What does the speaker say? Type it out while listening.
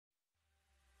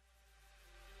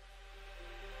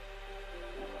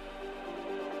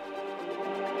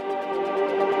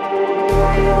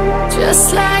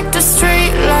Just like the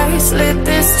street lights lit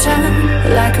this town,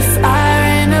 like a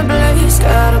fire in a blaze,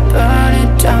 gotta burn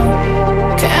it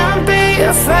down. Can't be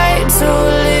afraid to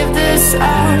leave this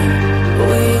out.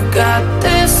 We got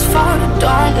this far,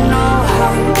 don't know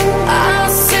how. I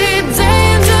see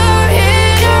danger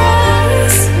in your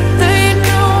eyes. They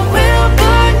know we'll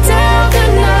burn down the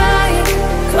night.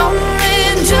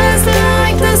 Coming just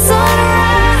like the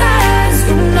sunrise.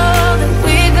 You know that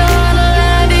we're gonna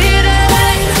let it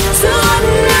away.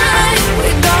 Tonight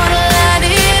we're gonna let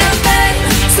it away.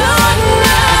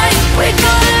 Tonight we're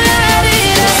gonna let it away.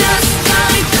 Just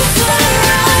like the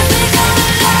sunrise, we're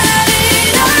gonna let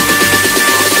it away.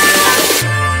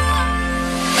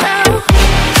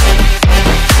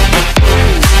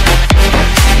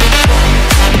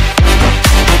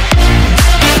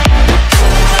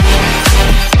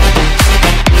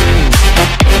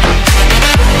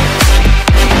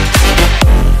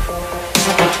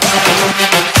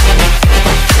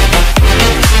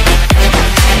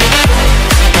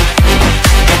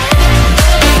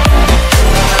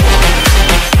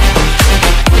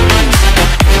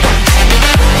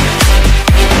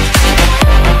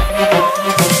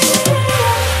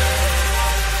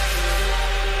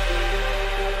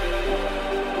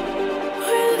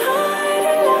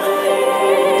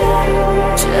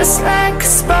 Just like a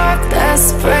spark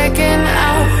that's breaking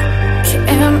out.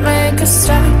 Can't make a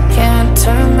stop, can't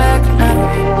turn back now.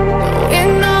 We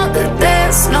know that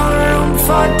there's no room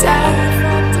for doubt.